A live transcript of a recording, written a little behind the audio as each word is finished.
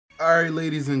Alright,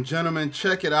 ladies and gentlemen,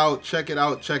 check it out, check it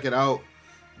out, check it out.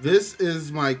 This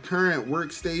is my current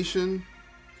workstation.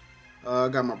 I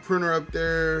got my printer up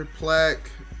there,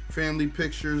 plaque, family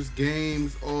pictures,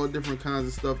 games, all different kinds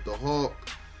of stuff. The Hulk,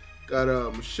 got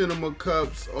machinima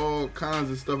cups, all kinds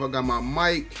of stuff. I got my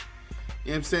mic,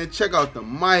 you know what I'm saying? Check out the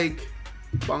mic,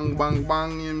 bang, bang,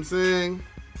 bang, you know what I'm saying?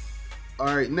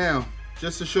 Alright, now,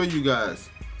 just to show you guys,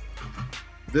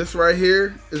 this right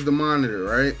here is the monitor,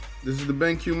 right? This is the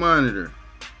BenQ monitor. You know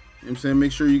what I'm saying?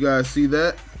 Make sure you guys see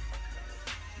that.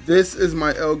 This is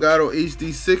my Elgato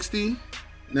HD60.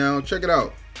 Now, check it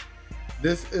out.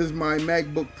 This is my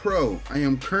MacBook Pro. I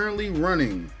am currently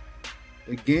running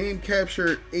the Game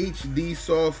Capture HD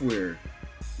software,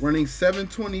 running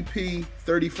 720p,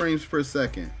 30 frames per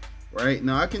second. Right?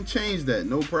 Now, I can change that,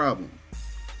 no problem,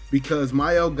 because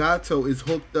my Elgato is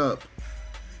hooked up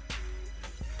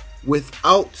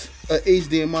without a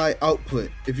HDMI output.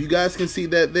 If you guys can see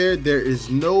that there is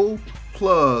no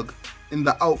plug in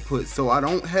the output, so I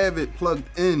don't have it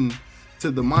plugged in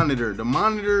to the monitor. The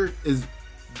monitor is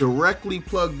directly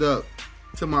plugged up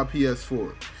to my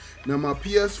PS4. Now my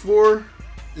PS4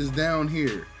 is down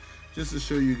here, just to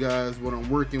show you guys what I'm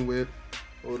working with.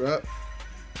 Hold up.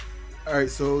 Alright,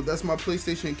 so that's my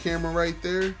PlayStation camera right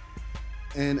there,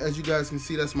 and as you guys can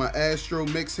see, that's my Astro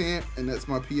mix amp, and that's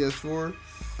my PS4.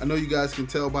 I know you guys can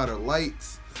tell by the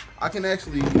lights. I can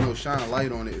actually, shine a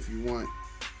light on it if you want.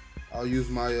 I'll use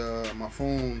my my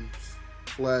phone's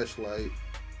flashlight.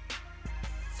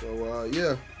 So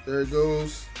yeah, there it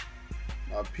goes.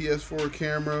 My PS4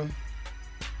 camera,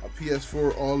 my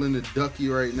PS4 all in the ducky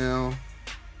right now.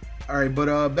 All right,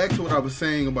 but back to what I was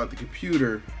saying about the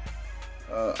computer.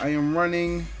 I am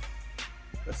running.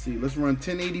 Let's run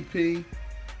 1080p,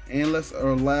 and let's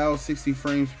allow 60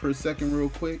 frames per second real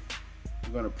quick.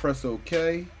 I'm gonna press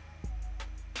OK,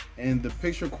 and the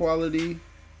picture quality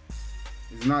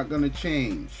is not gonna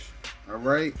change. All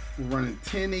right, we're running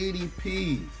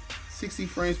 1080p, 60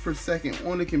 frames per second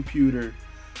on the computer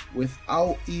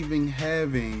without even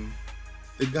having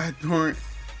the goddamn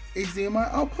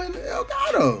HDMI output in the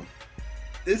Elgato.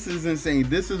 This is insane.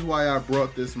 This is why I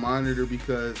brought this monitor,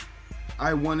 because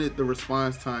I wanted the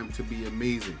response time to be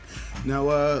amazing. Now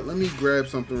let me grab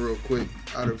something real quick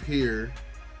out of here.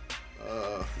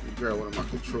 Let me grab one of my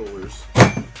controllers.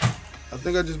 I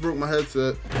think I just broke my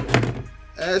headset.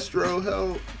 Astro,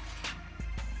 help.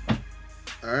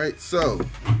 Alright, so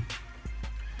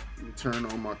let me turn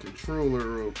on my controller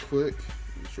real quick.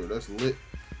 Make sure that's lit.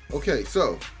 Okay,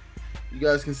 so you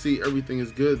guys can see everything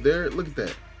is good there. Look at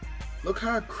that. Look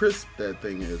how crisp that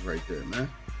thing is right there, man.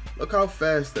 Look how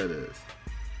fast that is.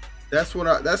 That's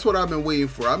what I've been waiting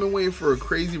for. I've been waiting for a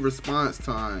crazy response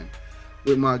time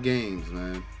with my games,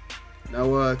 man.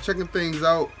 Now, checking things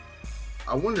out,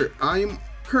 I am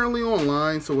currently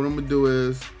online, so what I'm gonna do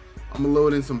is I'm gonna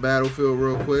load in some Battlefield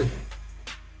real quick.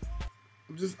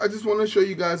 I just want to show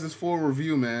you guys this full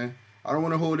review, man. I don't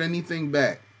want to hold anything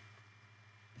back.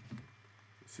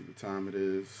 Let's see what time it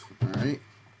is. All right.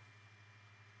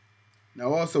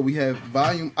 Now, also, we have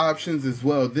volume options as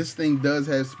well. This thing does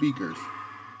have speakers,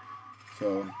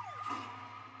 so.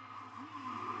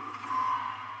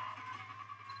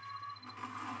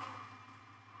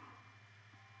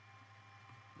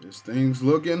 This thing's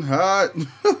looking hot.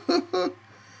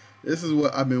 This is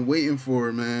what I've been waiting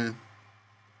for, man.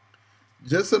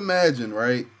 Just imagine,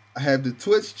 right? I have the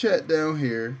Twitch chat down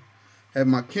here, have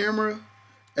my camera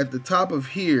at the top of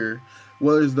here,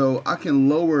 whereas though I can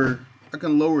lower this. You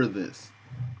know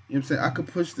what I'm saying? I could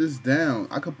push this down.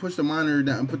 I could push the monitor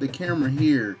down and put the camera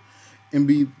here and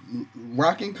be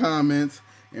rocking comments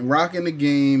and rocking the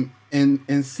game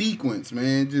in sequence,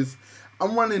 man.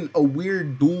 I'm running a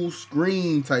weird dual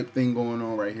screen type thing going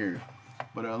on right here.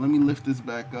 But let me lift this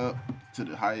back up to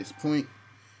the highest point.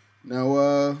 Now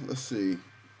let's see.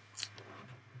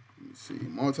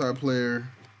 Multiplayer.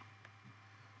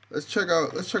 Let's check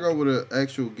out what an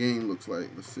actual game looks like.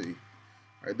 Let's see.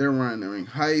 All right, they're running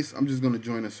Heist. I'm just gonna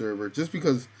join a server just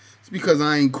because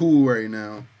I ain't cool right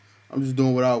now. I'm just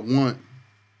doing what I want.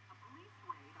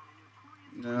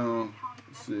 Now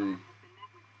let's see.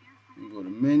 You go to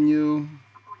menu, you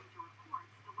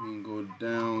can go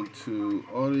down to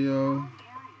audio,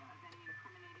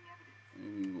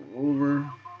 and you go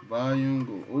over, volume,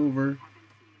 go over,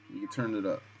 you can turn it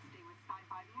up.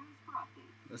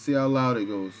 Let's see how loud it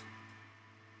goes.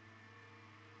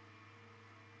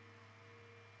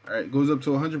 Alright, it goes up to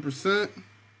 100%.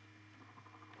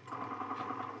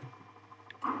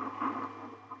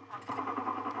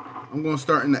 I'm going to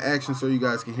start in the action so you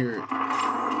guys can hear it.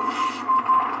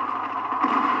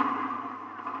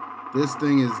 This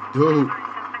thing is dope.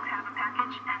 Suspects have a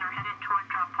package and are headed toward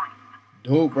drop point.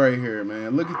 dope right here,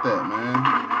 man. Look at that, man.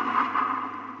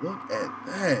 Look at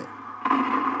that.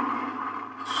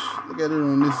 Look at it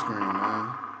on this screen, man.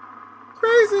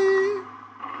 Crazy.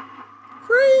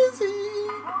 Crazy.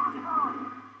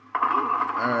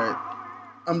 Alright.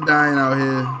 I'm dying out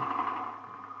here.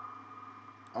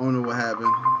 I don't know what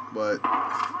happened, but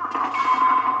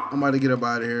I'm about to get up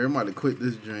out of here. I'm about to quit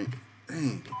this drink.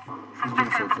 Dang. This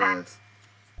drink so fast.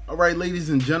 Alright, ladies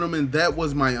and gentlemen, that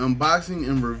was my unboxing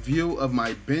and review of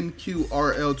my BenQ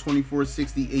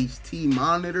RL2460HT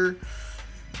monitor.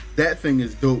 That thing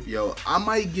is dope, yo. I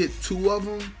might get 2 of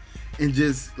them and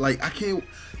just, like, I can't...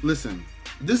 Listen,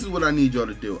 this is what I need y'all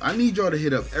to do. I need y'all to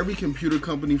hit up every computer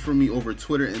company for me over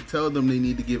Twitter and tell them they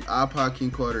need to give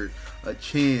iPodKingCarter a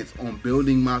chance on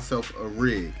building myself a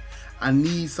rig. I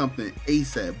need something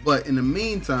ASAP. But in the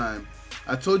meantime,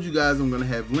 I told you guys I'm going to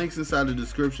have links inside the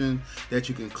description that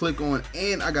you can click on,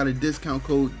 and I got a discount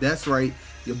code. That's right,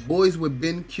 your boys with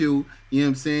BenQ, you know what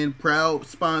I'm saying, proud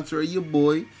sponsor of your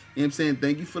boy, you know what I'm saying,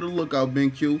 thank you for the lookout,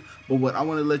 BenQ. But what I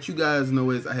want to let you guys know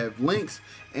is I have links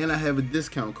and I have a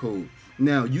discount code.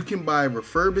 Now, you can buy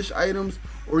refurbished items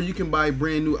or you can buy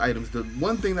brand new items. The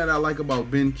one thing that I like about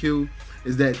BenQ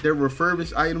is that their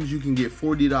refurbished items you can get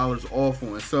 $40 off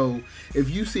on. So if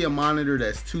you see a monitor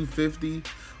that's $250,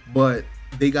 but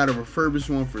they got a refurbished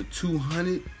one for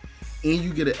 $200 and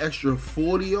you get an extra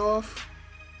 $40 off,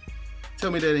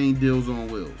 tell me that ain't deals on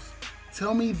wheels.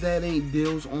 Tell me that ain't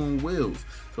deals on wheels.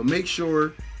 So make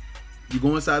sure you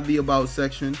go inside the About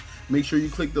section. Make sure you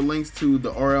click the links to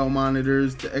the RL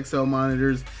monitors, the XL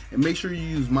monitors, and make sure you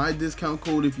use my discount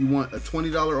code if you want a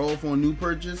 $20 off on new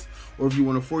purchase or if you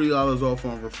want a $40 off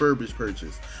on refurbished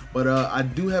purchase. But I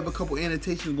do have a couple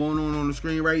annotations going on the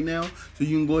screen right now, so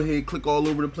you can go ahead and click all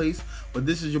over the place. But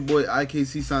this is your boy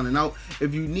IKC signing out.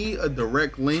 If you need a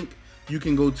direct link, you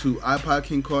can go to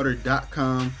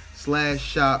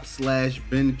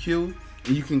iPodKingCarter.com/shop/BenQ,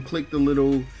 and you can click the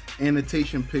little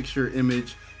annotation picture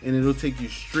image and it'll take you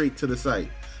straight to the site.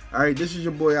 Alright, this is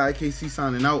your boy IKC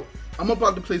signing out. I'm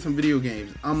about to play some video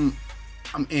games. I'm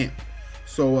amped.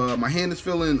 So my hand is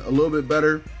feeling a little bit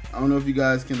better. I don't know if you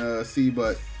guys can see,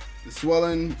 but the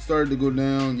swelling started to go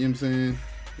down, you know what I'm saying?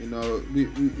 You know, we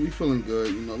feeling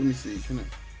good, you know. Let me see. Can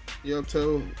y'all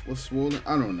tell what's swollen?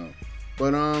 I don't know.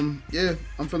 But yeah,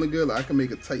 I'm feeling good. Like, I can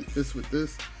make a tight fist with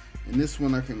this. And this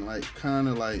one I can like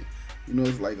kinda like, you know,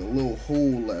 it's like a little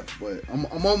hole left, but I'm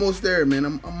almost there, man.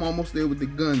 I'm almost there with the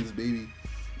guns, baby.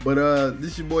 But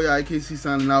this is your boy IKC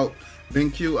signing out.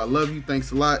 BenQ, I love you. Thanks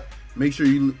a lot. Make sure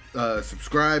you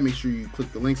subscribe. Make sure you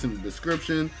click the links in the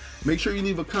description. Make sure you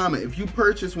leave a comment. If you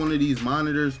purchase one of these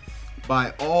monitors,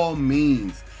 by all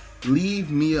means, leave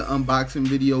me an unboxing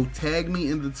video. Tag me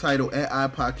in the title at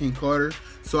iPodKingCarter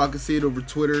so I can see it over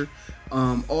Twitter.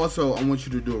 Also, I want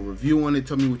you to do a review on it.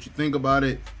 Tell me what you think about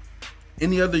it.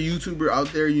 Any other YouTuber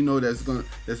out there, you know, that's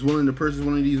willing to purchase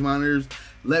one of these monitors,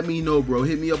 let me know, bro.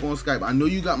 Hit me up on Skype. I know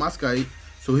you got my Skype,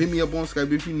 so hit me up on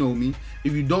Skype if you know me.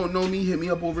 If you don't know me, hit me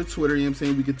up over Twitter. You know what I'm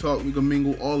saying? We can talk, we can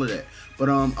mingle, all of that. But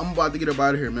I'm about to get up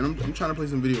out of here, man. I'm trying to play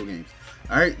some video games.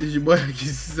 All right, this is your boy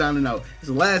signing out. It's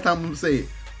the last time I'm gonna say it.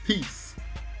 Peace.